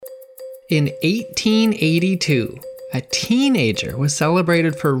In 1882, a teenager was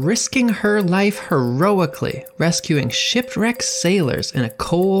celebrated for risking her life heroically, rescuing shipwrecked sailors in a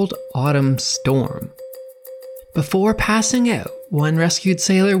cold autumn storm. Before passing out, one rescued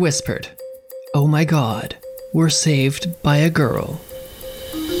sailor whispered, "Oh my God, we're saved by a girl."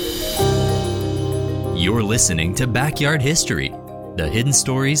 You're listening to Backyard History, the hidden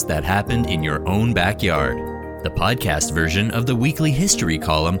stories that happened in your own backyard, the podcast version of the weekly history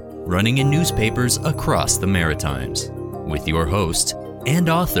column running in newspapers across the Maritimes, with your host and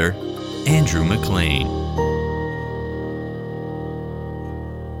author, Andrew McLean.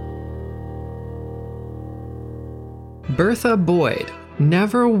 Bertha Boyd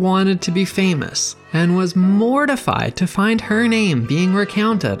never wanted to be famous and was mortified to find her name being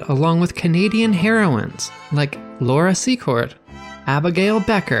recounted along with Canadian heroines like Laura Secord, Abigail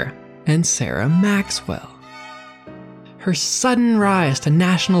Becker, and Sarah Maxwell. Her sudden rise to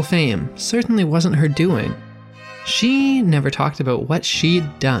national fame certainly wasn't her doing. She never talked about what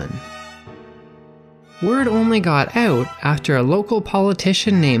she'd done. Word only got out after a local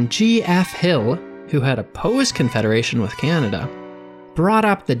politician named G.F. Hill, who had opposed Confederation with Canada, brought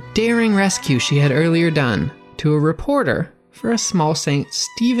up the daring rescue she had earlier done to a reporter for a small St.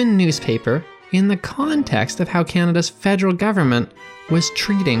 Stephen newspaper in the context of how Canada's federal government was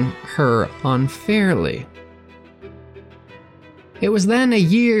treating her unfairly. It was then a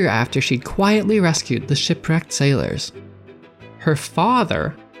year after she'd quietly rescued the shipwrecked sailors. Her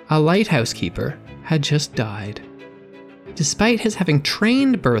father, a lighthouse keeper, had just died. Despite his having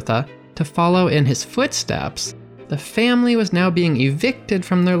trained Bertha to follow in his footsteps, the family was now being evicted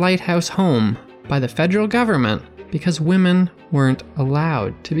from their lighthouse home by the federal government because women weren't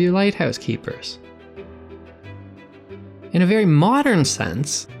allowed to be lighthouse keepers. In a very modern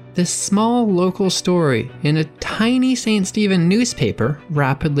sense, this small local story in a tiny St. Stephen newspaper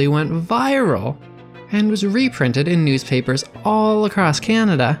rapidly went viral and was reprinted in newspapers all across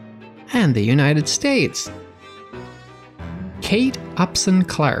Canada and the United States. Kate Upson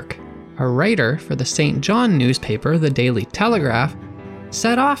Clark, a writer for the St. John newspaper, the Daily Telegraph,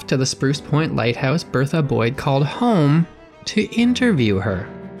 set off to the Spruce Point lighthouse Bertha Boyd called home to interview her.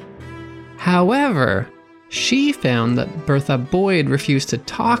 However, she found that Bertha Boyd refused to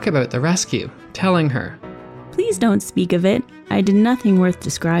talk about the rescue, telling her, "Please don't speak of it. I did nothing worth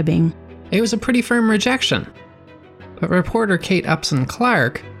describing." It was a pretty firm rejection. But reporter Kate Upson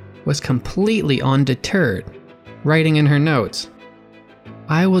Clark was completely undeterred, writing in her notes,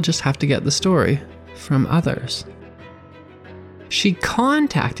 "I will just have to get the story from others." She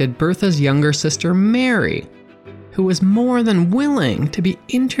contacted Bertha's younger sister Mary, who was more than willing to be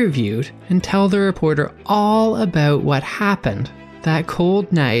interviewed and tell the reporter all about what happened that cold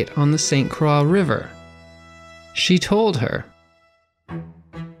night on the St. Croix River. She told her,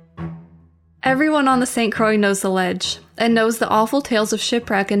 "Everyone on the St. Croix knows the ledge, and knows the awful tales of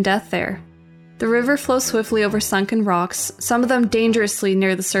shipwreck and death there. The river flows swiftly over sunken rocks, some of them dangerously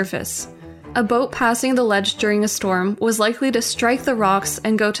near the surface. A boat passing the ledge during a storm was likely to strike the rocks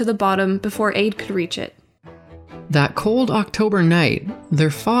and go to the bottom before aid could reach it." That cold October night, their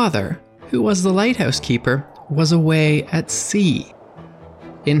father, who was the lighthouse keeper, was away at sea.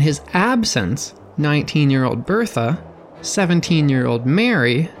 In his absence, 19-year-old Bertha, 17-year-old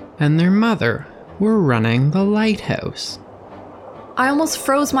Mary, and their mother were running the lighthouse. "I almost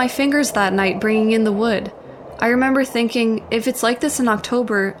froze my fingers that night bringing in the wood. I remember thinking, if it's like this in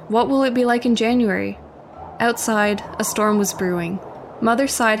October, what will it be like in January?" Outside, a storm was brewing. Mother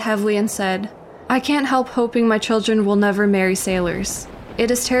sighed heavily and said, "I can't help hoping my children will never marry sailors. It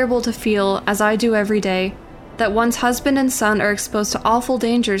is terrible to feel, as I do every day, that one's husband and son are exposed to awful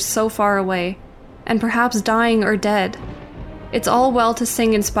dangers so far away, and perhaps dying or dead. It's all well to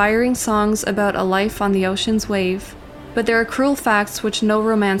sing inspiring songs about a life on the ocean's wave, but there are cruel facts which no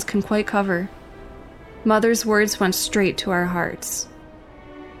romance can quite cover." Mother's words went straight to our hearts.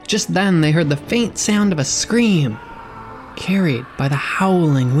 Just then they heard the faint sound of a scream, carried by the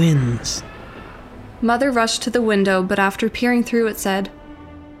howling winds. Mother rushed to the window, but after peering through it said,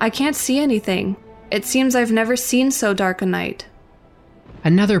 "I can't see anything. It seems I've never seen so dark a night."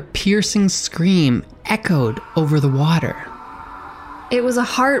 Another piercing scream echoed over the water. It was a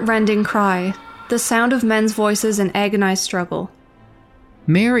heart-rending cry, the sound of men's voices in agonized struggle.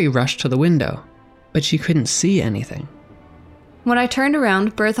 Mary rushed to the window, but she couldn't see anything. When I turned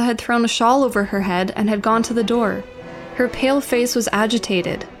around, Bertha had thrown a shawl over her head and had gone to the door. Her pale face was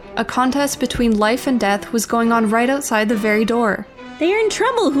agitated. A contest between life and death was going on right outside the very door. "They are in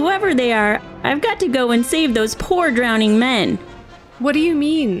trouble, whoever they are. I've got to go and save those poor drowning men." "What do you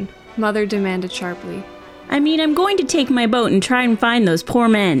mean?" Mother demanded sharply. "I mean, I'm going to take my boat and try and find those poor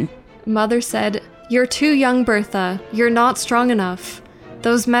men." Mother said, "You're too young, Bertha. You're not strong enough.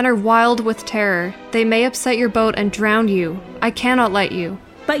 Those men are wild with terror. They may upset your boat and drown you. I cannot let you."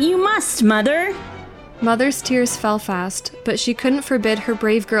 But you must, Mother. Mother's tears fell fast, but she couldn't forbid her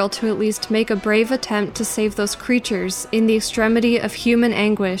brave girl to at least make a brave attempt to save those creatures in the extremity of human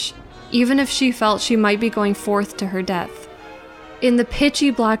anguish, even if she felt she might be going forth to her death. In the pitchy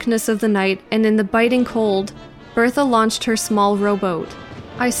blackness of the night and in the biting cold, Bertha launched her small rowboat.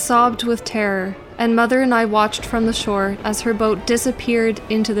 I sobbed with terror, and Mother and I watched from the shore as her boat disappeared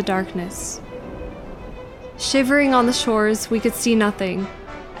into the darkness. Shivering on the shores, we could see nothing,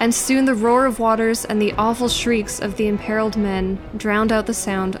 and soon the roar of waters and the awful shrieks of the imperiled men drowned out the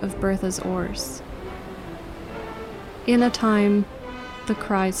sound of Bertha's oars. In a time, the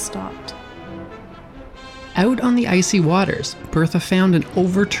cries stopped. Out on the icy waters, Bertha found an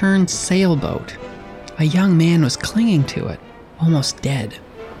overturned sailboat. A young man was clinging to it, almost dead.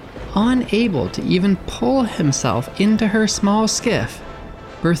 Unable to even pull himself into her small skiff,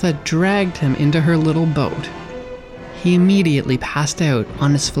 Bertha dragged him into her little boat. He immediately passed out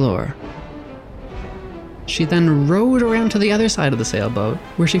on his floor. She then rowed around to the other side of the sailboat,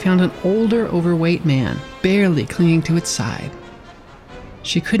 where she found an older, overweight man, barely clinging to its side.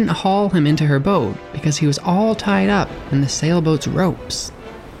 She couldn't haul him into her boat because he was all tied up in the sailboat's ropes.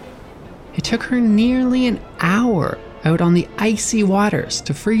 It took her nearly an hour out on the icy waters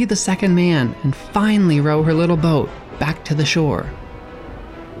to free the second man and finally row her little boat back to the shore.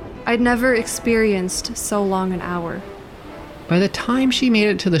 I'd never experienced so long an hour. By the time she made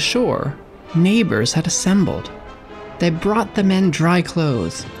it to the shore, neighbors had assembled. They brought the men dry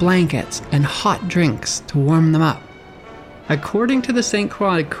clothes, blankets, and hot drinks to warm them up. According to the St.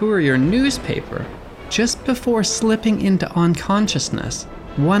 Croix Courier newspaper, just before slipping into unconsciousness,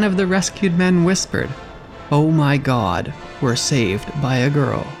 one of the rescued men whispered, "Oh my God, we're saved by a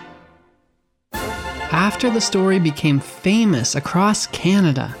girl." After the story became famous across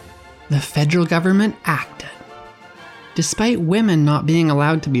Canada, the federal government acted. Despite women not being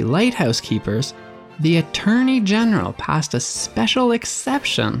allowed to be lighthouse keepers, the Attorney General passed a special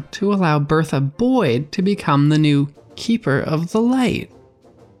exception to allow Bertha Boyd to become the new Keeper of the Light.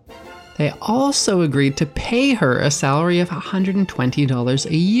 They also agreed to pay her a salary of $120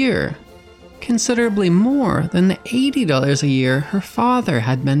 a year, considerably more than the $80 a year her father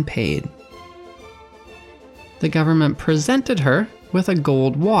had been paid. The government presented her with a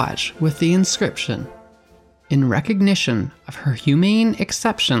gold watch with the inscription, "In recognition of her humane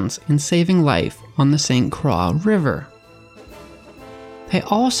exceptions in saving life on the St. Croix River." They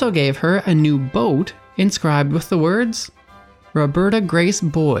also gave her a new boat inscribed with the words, "Roberta Grace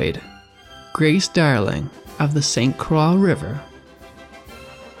Boyd, Grace Darling of the St. Croix River."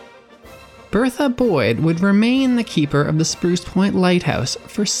 Bertha Boyd would remain the keeper of the Spruce Point Lighthouse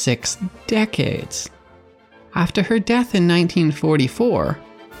for 6 decades. After her death in 1944,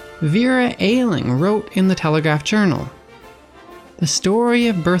 Vera Ailing wrote in the Telegraph Journal, "The story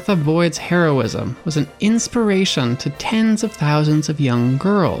of Bertha Boyd's heroism was an inspiration to tens of thousands of young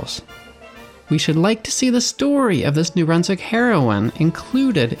girls. We should like to see the story of this New Brunswick heroine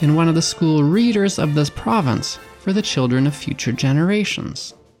included in one of the school readers of this province for the children of future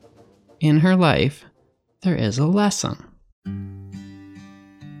generations. In her life, there is a lesson."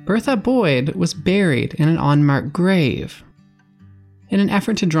 Bertha Boyd was buried in an unmarked grave. In an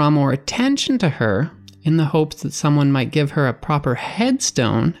effort to draw more attention to her, in the hopes that someone might give her a proper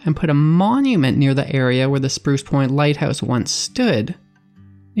headstone and put a monument near the area where the Spruce Point Lighthouse once stood,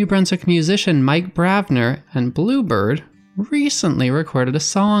 New Brunswick musician Mike Bravner and Bluebird recently recorded a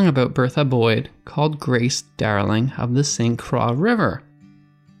song about Bertha Boyd called Grace Darling of the St. Croix River,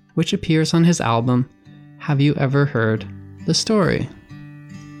 which appears on his album, Have You Ever Heard the Story?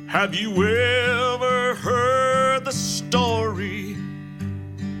 Have you ever heard the story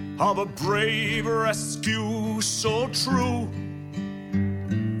of a brave rescue so true?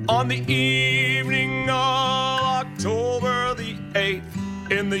 On the evening of October the 8th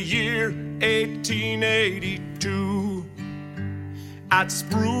in the year 1882, at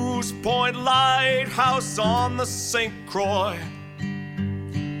Spruce Point Lighthouse on the St. Croix,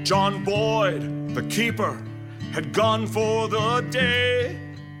 John Boyd, the keeper, had gone for the day,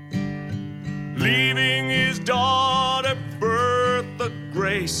 leaving his daughter Bertha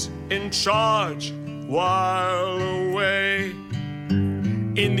Grace in charge while away.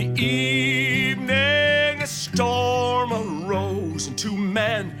 In the evening a storm arose and 2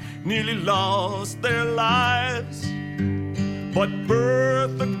 men nearly lost their lives, but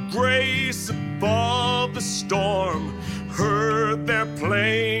Bertha Grace above the storm heard their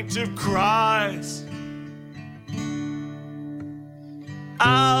plaintive cries.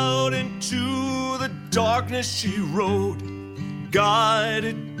 Out Out into the darkness she rode,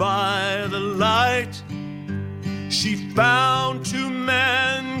 guided by the light. She found two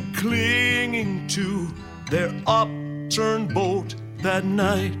men clinging to their upturned boat that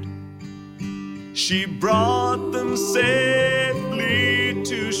night. She brought them safely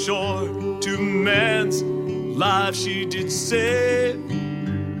to shore, two men's lives she did save.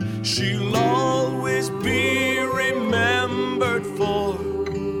 She'll always be remembered for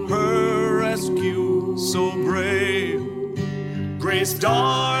her rescue so brave. Grace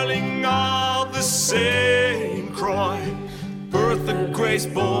Darling of the St. Croix, Bertha Grace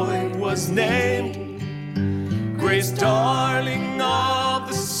Boyd was named. Grace Darling of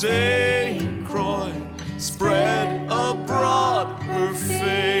the St. Croix, spread abroad her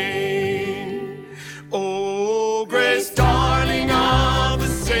fame. Oh, Grace Darling of the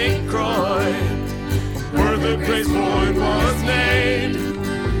St. Croix, Bertha Grace Boyd was named.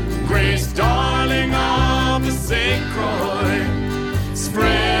 Grace Darling of the St. Croix,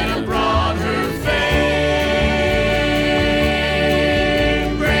 spread abroad her fame.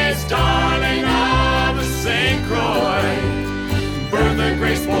 Grace Darling of the St. Croix, Bertha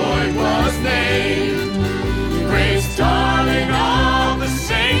Grace Boyd was named. Grace Darling of the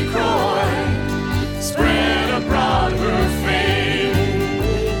St. Croix, spread abroad her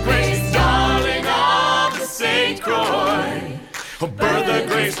fame. Grace Darling of the St. Croix, Bertha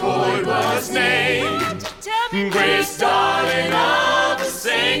Grace Boyd was named. Grace Darling of the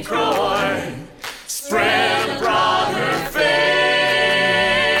St. Croix, spread abroad her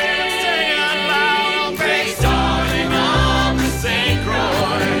fame. Sing out loud. Grace Darling of the St.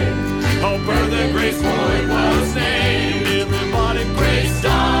 Croix, oh, Bertha Grace Boyd was named. Everybody, Grace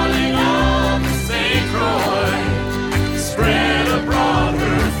Darling of the St. Croix, spread abroad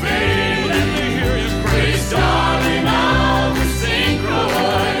her fame. Let me hear you. Grace Darling of the St.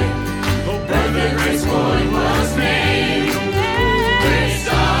 Croix, oh, Bertha Grace Boyd was named. Grace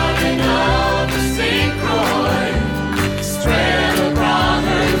Darling of the St. Croix, spread abroad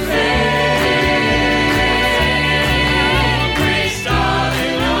her fame. Grace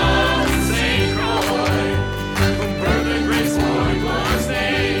Darling of the St. Croix, oh, Bertha Grace Boyd was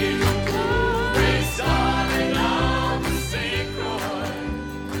named. Grace Darling of the St. Croix,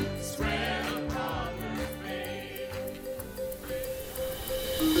 spread abroad her fame.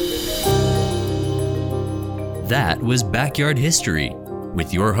 That was Backyard History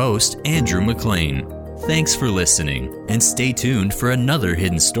with your host, Andrew McLean. Thanks for listening, and stay tuned for another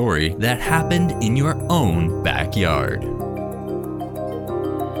hidden story that happened in your own backyard.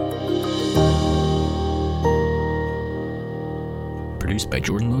 Produced by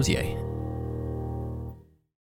Jordan Lozier.